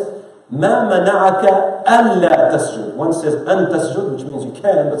says, مَا مَنَعَكَ أَلَّا تَسْجُدْ. One says, أَن تَسْجُدْ, which means you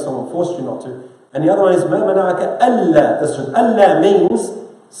can, but someone forced you not to. And the other one is, مَا مَنَعَكَ أَلَّا تَسْجُدْ. أَلَّا means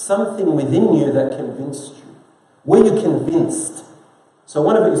something within you that convinced you. Were you convinced? So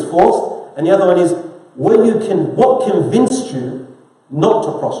one of it is forced, and the other one is, what convinced you not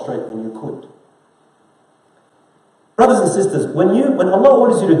to prostrate when you could? Brothers and sisters, when Allah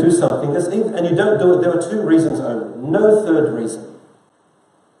orders you to do something, and you don't do it, there are two reasons only. No third reason.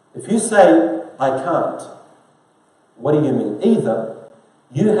 If you say, I can't, what do you mean? Either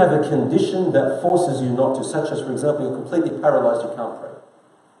you have a condition that forces you not to, such as, for example, you're completely paralyzed, you can't pray.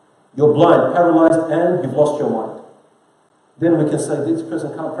 You're blind, paralyzed, and you've lost your mind. Then we can say, this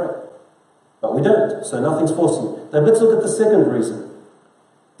person can't pray. But we don't, so nothing's forcing you. Now let's look at the second reason.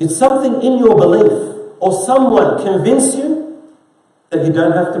 Did something in your belief or someone convince you that you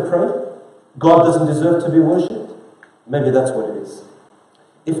don't have to pray? God doesn't deserve to be worshipped? Maybe that's what it is.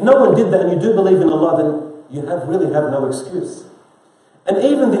 If no one did that and you do believe in Allah, then you really have no excuse. And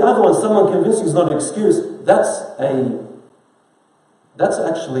even the other one, someone convinced you is not an excuse, that's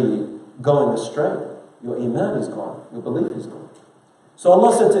actually going astray. Your iman is gone. Your belief is gone. So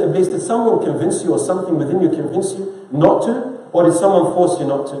Allah said to Iblis, did someone convince you or something within you convince you not to? Or did someone force you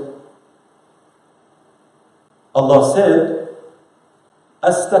not to? Allah said,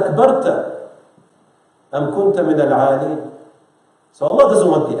 أَسْتَكْبَرْتَ أَمْ كُنْتَ مِنَ الْعَالِينَ. So Allah doesn't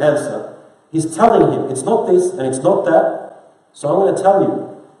want the answer. He's telling him, it's not this and it's not that. So I'm going to tell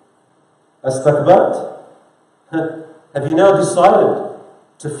you. أَسْتَكْبَرْتَ. Have you now decided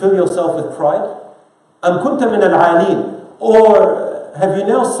to fill yourself with pride? أَمْ كُنْتَ مِنَ الْعَالِينَ. Or have you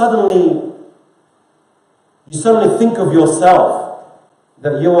now suddenly think of yourself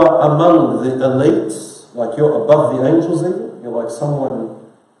that you are among the elites, like you're above the angels even? You're like someone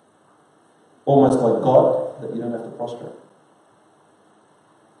almost like God, that you don't have to prostrate.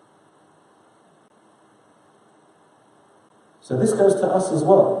 So this goes to us as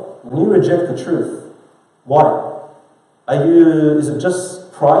well. When you reject the truth, why? Is it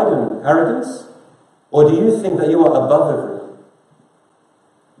just pride and arrogance? Or do you think that you are above everyone?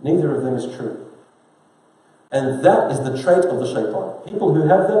 Neither of them is true. And that is the trait of the shaitan. People who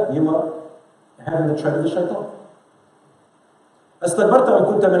have that, you are having the trait of the shaitan. أَسْتَكْبَرْتَ أَمْ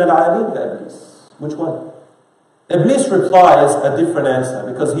كُنْتَ مِنَ الْعَالِينَ يَا Iblis. Which one? Iblis replies a different answer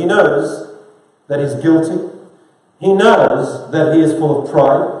because he knows that he's guilty. He knows that he is full of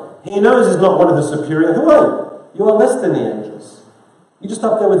pride. He knows he's not one of the superior. Who are you? You are less than the angels. You're just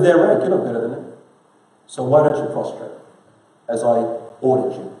up there with their rank. You're not better than them. So why don't you prostrate as I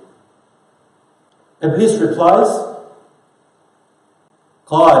ordered you? Iblis replies,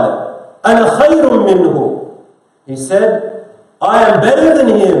 قال أنا خير منه. He said, I am better than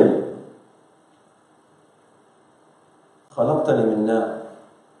him. خلقتني من نار.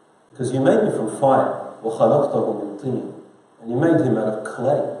 Because you made me from fire. وخلقته من طين. And you made him out of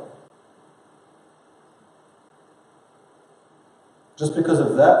clay. Just because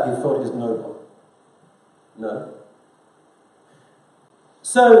of that, he thought he's noble. No.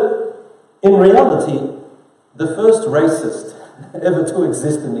 So, in reality, the first racist ever to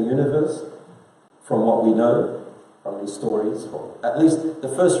exist in the universe, from what we know, from these stories, or at least the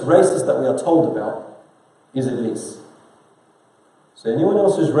first racist that we are told about, is Iblis. So anyone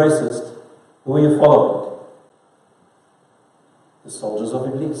else who's racist, who are you following? The soldiers of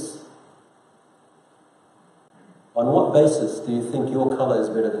Iblis. On what basis do you think your color is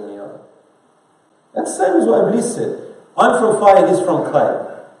better than the other? That's the same as what Iblis said. I'm from fire, he's from clay.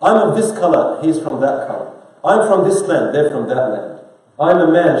 I'm of this color, he's from that color. I'm from this land, they're from that land. I'm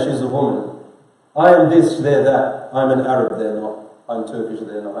a man, she's a woman. I am this, they're that. I'm an Arab, they're not. I'm Turkish,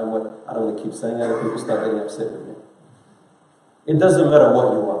 they're not. I'm what? I don't want to keep saying that, people start getting upset with me. It doesn't matter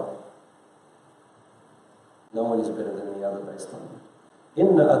what you are. No one is better than the other based on that.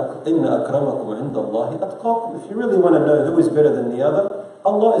 إِنَّ أَكْرَمَكُمْ عِنْدَ اللَّهِ أَتْقَاكُمْ. If you really want to know who is better than the other,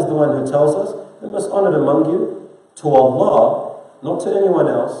 Allah is the one who tells us, the most honored among you, to Allah, not to anyone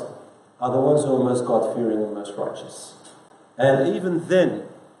else, are the ones who are most God-fearing and most righteous. And even then,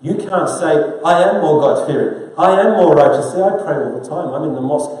 you can't say, I am more God-fearing, I am more righteous. See, I pray all the time, I'm in the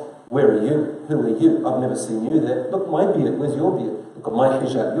mosque. Where are you? Who are you? I've never seen you there. Look, my beard, where's your beard? Look at my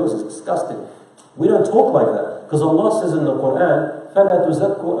hijab, yours is disgusting. We don't talk like that, because Allah says in the Quran, فَلَا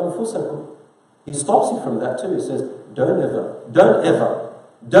تُزَكُّوا أَنفُسَكُمْ. He stops you from that too. He says, don't never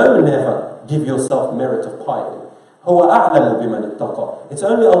give yourself merit of piety. هُوَ أَعْلَمُ بِمَنِ اتَّقَى. It's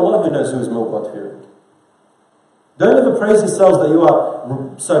only Allah who knows who is more God-fearing. Don't ever praise yourselves that you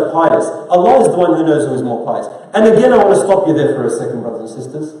are so pious. Allah is the one who knows who is more pious. And again, I want to stop you there for a second, brothers and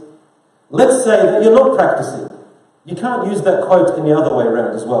sisters. Let's say that you're not practicing. You can't use that quote in the other way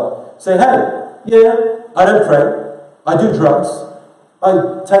around as well. Say, hey, yeah, I don't pray. I do drugs.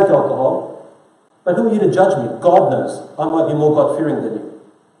 I take alcohol. But who are you to judge me? God knows. I might be more God-fearing than you.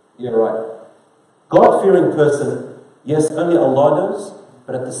 Yeah, right. God-fearing person, yes, only Allah knows.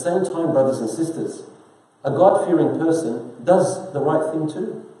 But at the same time, brothers and sisters, a God-fearing person does the right thing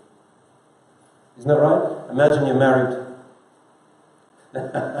too. Isn't that right? Imagine you're married.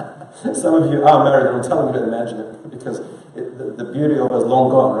 Some of you are married, and I'm telling you to imagine it, because the beauty of it is long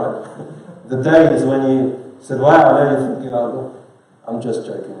gone, right? The day is when you said, wow, now you think, I'm just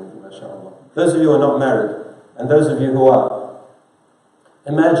joking with you, mashallah. Those of you who are not married, and those of you who are,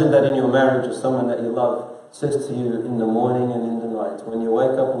 imagine that in your marriage, or someone that you love says to you in the morning and in the night, when you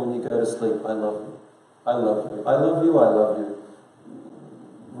wake up and when you go to sleep, I love you. I love you. I love you. I love you.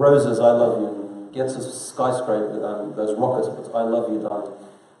 Roses, I love you. Gets a skyscraper, those rockets, but I love you, darling.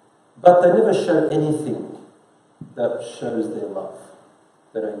 But they never show anything that shows their love.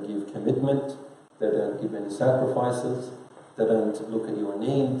 They don't give commitment. They don't give any sacrifices. They don't look at your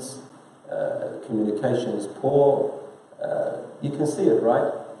needs. Communication is poor. You can see it,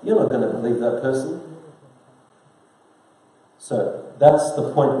 right? You're not going to believe that person. So that's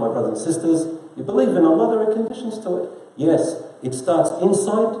the point, my brothers and sisters. You believe in Allah, there are conditions to it. Yes, it starts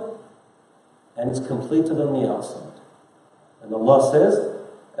inside and it's completed on the outside. And Allah says,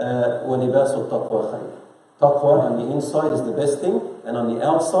 وَلِبَاسُ التَّقْوَى خَيْرٌ. Taqwa on the inside is the best thing, and on the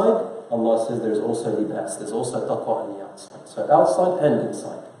outside, Allah says there is also libas, there's also taqwa on the outside. So outside and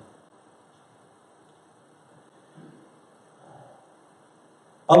inside.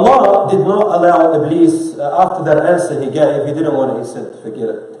 Allah did not allow Iblis, after that answer he gave, he didn't want it, he said, forget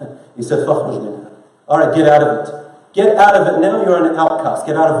it. He said, فَخْرُجْ مِنْهَا. Alright, get out of it. Get out of it now, you're an outcast.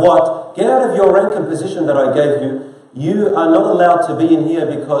 Get out of what? Get out of your rank and position that I gave you. You are not allowed to be in here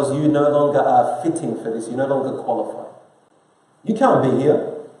because you no longer are fitting for this. You no longer qualify. You can't be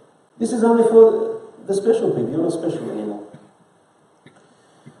here. This is only for the special people. You're not special anymore.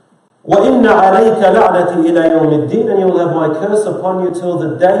 وَإِنَّ عَلَيْكَ لَعْنَتِي إِلَى يَوْمِ الدِّينِ. And you will have my curse upon you till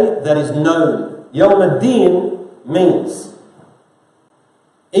the day that is known. يَوْمَ الدِّينِ means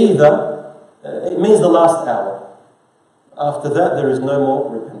either, it means the last hour. After that, there is no more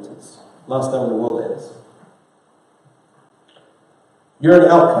repentance. Last hour the world ends. You're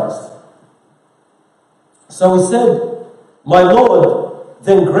an outcast. So he said, my Lord,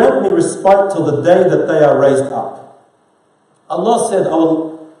 then grant me respite till the day that they are raised up. Allah said,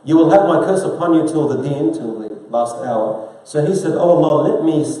 you will have my curse upon you till the deen, till the last hour. So he said, oh Allah, let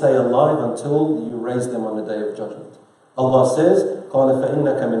me stay alive until you raise them on the day of judgment. Allah says, قَالَ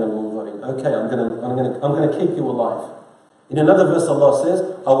فَإِنَّكَ مِنَ الْمُنظَرِينَ. Okay, I'm going to keep you alive. In another verse Allah says,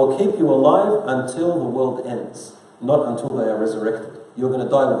 I will keep you alive until the world ends, not until they are resurrected. You're going to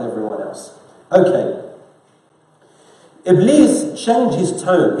die with everyone else. Okay. Iblis changed his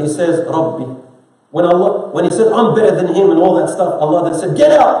tone. He says, Rabbi. When he said, I'm better than him and all that stuff, Allah then said,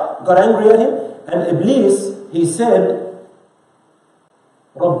 get out! Got angry at him. And Iblis, he said,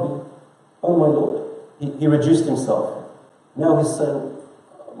 Rabbi, oh my Lord. He reduced himself. Now he's saying,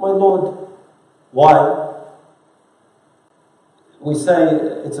 my Lord, why? We say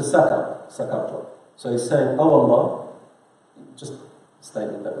it's a sakar. So he's saying, oh Allah, just a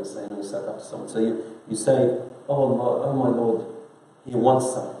statement that we say when we suck up to someone. So you say, oh Allah, oh my Lord, he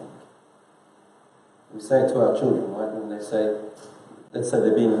wants something. We say it to our children, right? When they say, let's say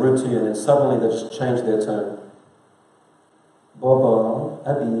they're being rude to you, and then suddenly they just change their tone. Baba,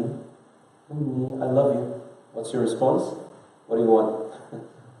 Abi, I love you. What's your response? What do you want?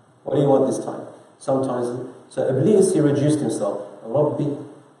 What do you want this time? Sometimes, so Iblis, he reduced himself. Rabbi,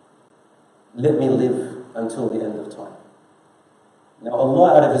 let me live until the end of time. Now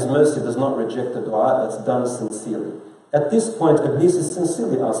Allah, out of His mercy, does not reject the dua that's done sincerely. At this point, Iblis is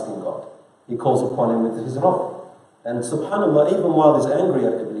sincerely asking God. He calls upon Him with his Rabb. And subhanAllah, even while he's angry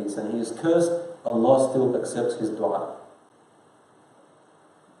at Iblis and he is cursed, Allah still accepts his dua.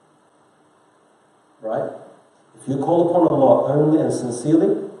 Right? If you call upon Allah only and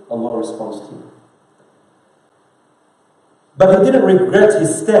sincerely, Allah responds to you. But he didn't regret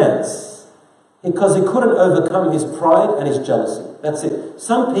his stance because he couldn't overcome his pride and his jealousy. That's it.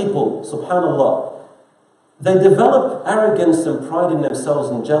 Some people, subhanAllah, they develop arrogance and pride in themselves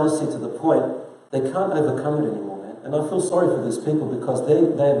and jealousy to the point they can't overcome it anymore, man. And I feel sorry for these people because they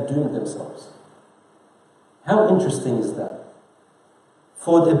have doomed themselves. How interesting is that?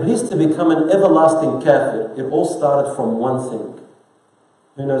 For Iblis to become an everlasting kafir, it all started from one thing.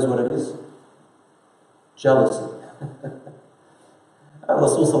 Who knows what it is? Jealousy.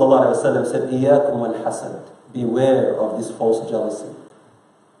 Rasul sallallahu alayhi wa sallam said, إِيَّاكُمْ وَالْحَسَدِ. Beware of this false jealousy.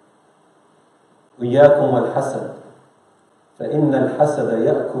 إِيَّاكُمْ وَالْحَسَدِ فَإِنَّ الْحَسَدَ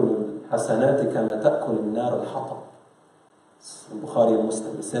يَأْكُلُ الْحَسَنَاتِ كَمَا تَأْكُلُ النَّارُ الْحَطَبِ. In Bukhari and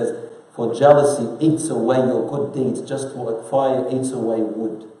Muslim, it says, for jealousy eats away your good deeds just like fire eats away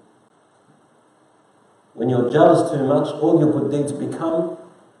wood. When you're jealous too much, all your good deeds become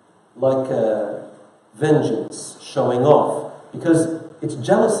like vengeance, showing off. Because it's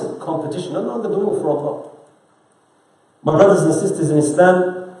jealousy, competition. No longer doing it for Allah. My brothers and sisters in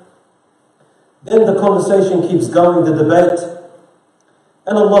Islam, then the conversation keeps going, the debate.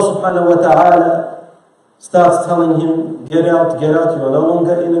 And Allah subhanahu wa ta'ala starts telling him, get out, you are no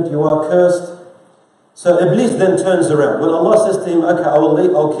longer in it, you are cursed. So Iblis then turns around. When Allah says to him, okay,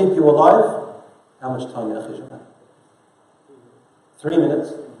 I'll keep you alive. How much time, ya akhi? 3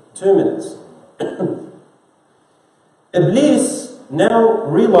 minutes? 2 minutes. Iblis now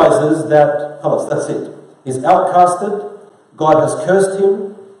realizes that, that's it. He's outcasted. God has cursed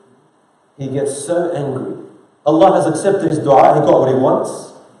him. He gets so angry. Allah has accepted his dua. He got what he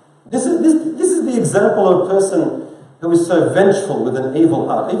wants. This is the example of a person who is so vengeful with an evil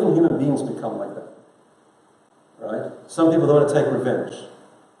heart. Even human beings become like that. Right? Some people don't want to take revenge.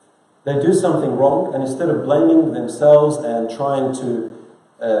 They do something wrong, and instead of blaming themselves and trying to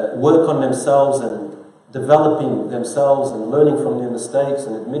work on themselves and developing themselves and learning from their mistakes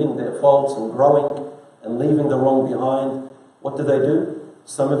and admitting their faults and growing and leaving the wrong behind, what do?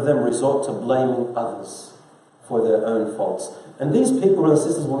 Some of them resort to blaming others for their own faults. And these people and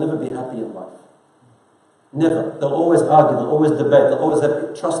sisters will never be happy in life. Never. They'll always argue, they'll always debate, they'll always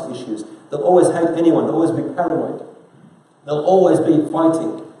have trust issues, they'll always hate anyone, they'll always be paranoid, they'll always be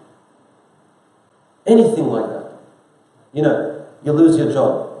fighting. Anything like that. You know, you lose your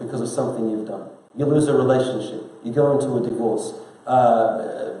job because of something you've done. You lose a relationship. You go into a divorce.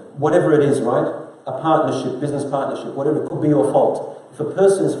 Whatever it is, right? A partnership, business partnership, whatever. It could be your fault. If a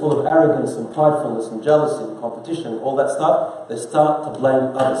person is full of arrogance and pridefulness and jealousy and competition, all that stuff, they start to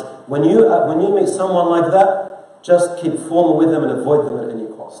blame others. When you meet someone like that, just keep formal with them and avoid them at any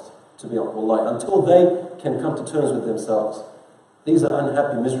cost. To be honest, wallahi, until they can come to terms with themselves. These are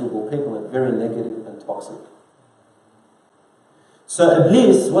unhappy, miserable people and very negative and toxic. So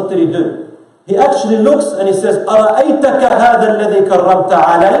Iblis, what did he do? He actually looks and he says, أَرَأَيْتَكَ هَذَا الَّذِي كَرَّمْتَ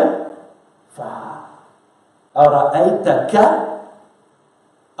عَلَيْهِ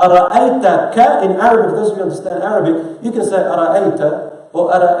أَرَأَيْتَكَ in Arabic, those of you who understand Arabic, you can say أَرَأَيْتَ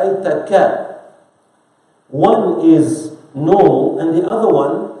or أَرَأَيْتَكَ. One is normal and the other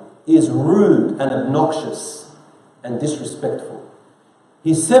one is rude and obnoxious and disrespectful.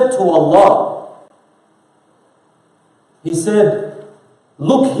 He said to Allah, he said,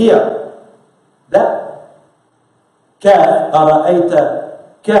 look here. That Ka, ara'ayta,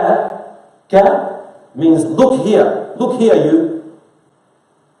 ka means look here you.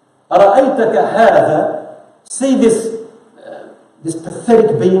 Ara'aytaka hadha, see this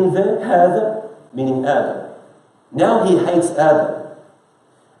pathetic being there, hadha, meaning Adam. Now he hates Adam.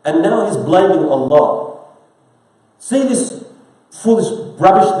 And now he's blaming Allah. See this foolish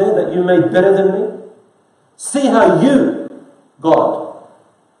rubbish there that you made better than me? See how you, God,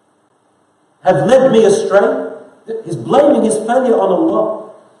 have led me astray? He's blaming his failure on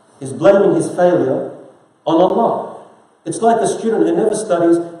Allah. He's blaming his failure on Allah. It's like a student who never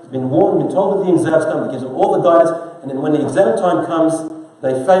studies, has been warned, been told that the exam's coming, gives them all the guidance, and then when the exam time comes,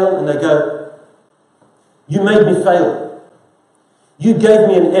 they fail and they go, you made me fail. You gave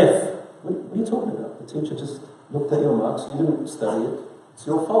me an F. What are you talking about? The teacher just looked at your marks, you didn't study it. It's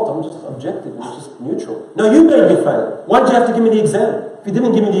your fault, I'm just objective, I'm just neutral. No, you made me fail. Why did you have to give me the exam? If you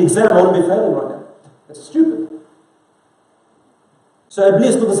didn't give me the exam, I wouldn't be failing right now. That's stupid. So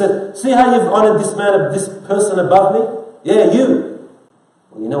Iblis looked and said, see how you've honored this man, this person above me? Yeah, you.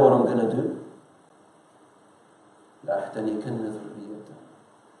 Well, you know what I'm going to do?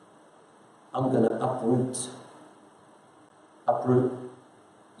 I'm going to uproot. Uproot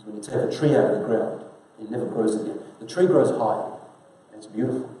is when you take a tree out of the ground, it never grows again. The tree grows high, and it's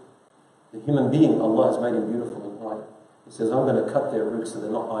beautiful. The human being, Allah has made him beautiful and high. He says, I'm going to cut their roots so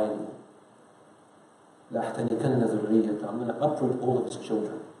they're not high anymore. I'm going to uproot all of his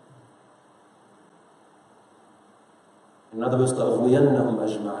children. In other words, I'm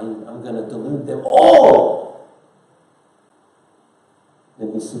going to delude them all.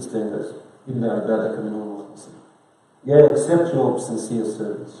 Then he sits there and goes, yeah, accept your sincere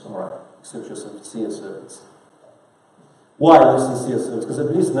servants. Alright, accept your sincere servants. Why your sincere servants? Because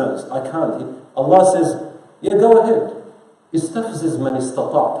Iblis knows, I can't. Allah says, yeah, go ahead. استفزز من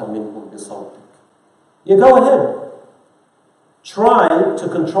استطعت منهم بصوتك. Yeah, go ahead. Try to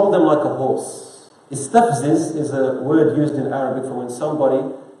control them like a horse. Istafziz is a word used in Arabic for when somebody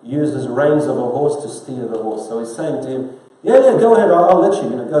uses reins of a horse to steer the horse. So he's saying to him, yeah, go ahead, I'll let you,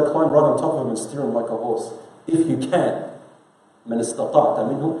 go climb right on top of him and steer him like a horse. If you can. من استطعت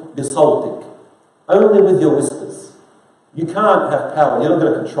منهم بصوتك. Only with your whispers. You can't have power. You're not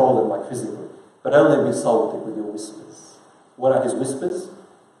going to control them like physically. But only بصوتك, with your whispers. What are his whispers?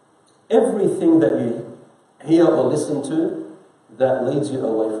 Everything that you hear or listen to that leads you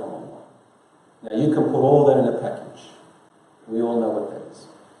away from Allah. Now you can put all that in a package. We all know what that is.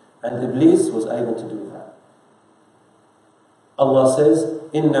 And Iblis was able to do that. Allah says,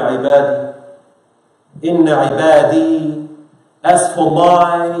 Inna ibadi. As for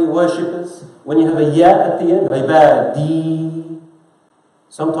my worshippers, when you have a ya at the end, ibadi.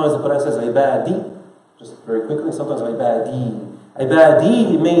 Sometimes the Quran says ibadi, just very quickly, sometimes ibadi.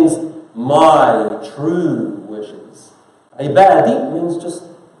 Ibadi means my true worshippers. Ibadi means just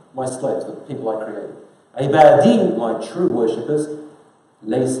my slaves, the people I created. Ibadi, my true worshippers,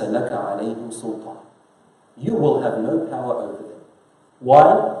 laysa laka alayhim sultan. You will have no power over them.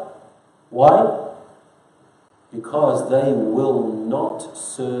 Why? Why? Because they will not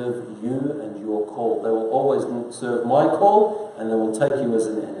serve you and your call. They will always serve my call, and they will take you as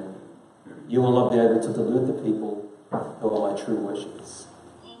an enemy. You will not be able to delude the people who are my true worshippers.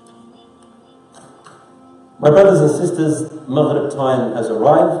 My brothers and sisters, Maghrib time has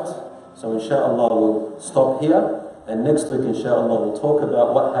arrived, so inshallah we'll stop here, and next week inshallah we'll talk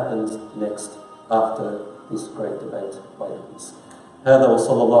about what happens next after this great debate by Iblis. هذا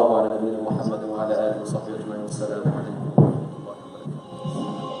وصلى الله على نبينا محمد وعلى آله وصحبه أجمعين. السلام عليكم.